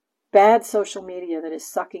bad social media that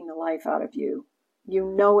is sucking the life out of you. You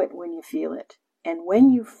know it when you feel it. And when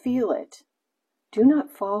you feel it, do not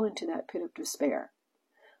fall into that pit of despair.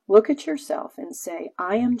 Look at yourself and say,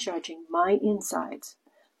 I am judging my insides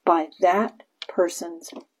by that person's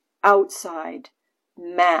outside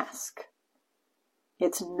mask.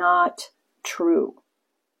 It's not true.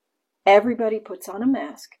 Everybody puts on a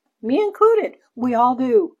mask, me included. We all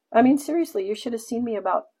do. I mean, seriously, you should have seen me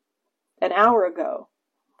about an hour ago.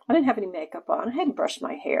 I didn't have any makeup on. I hadn't brushed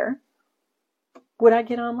my hair. Would I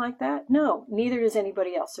get on like that? No, neither does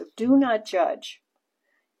anybody else. So do not judge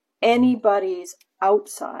anybody's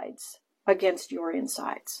outsides against your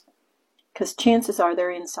insides, because chances are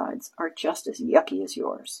their insides are just as yucky as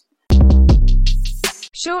yours.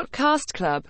 Shortcast Club.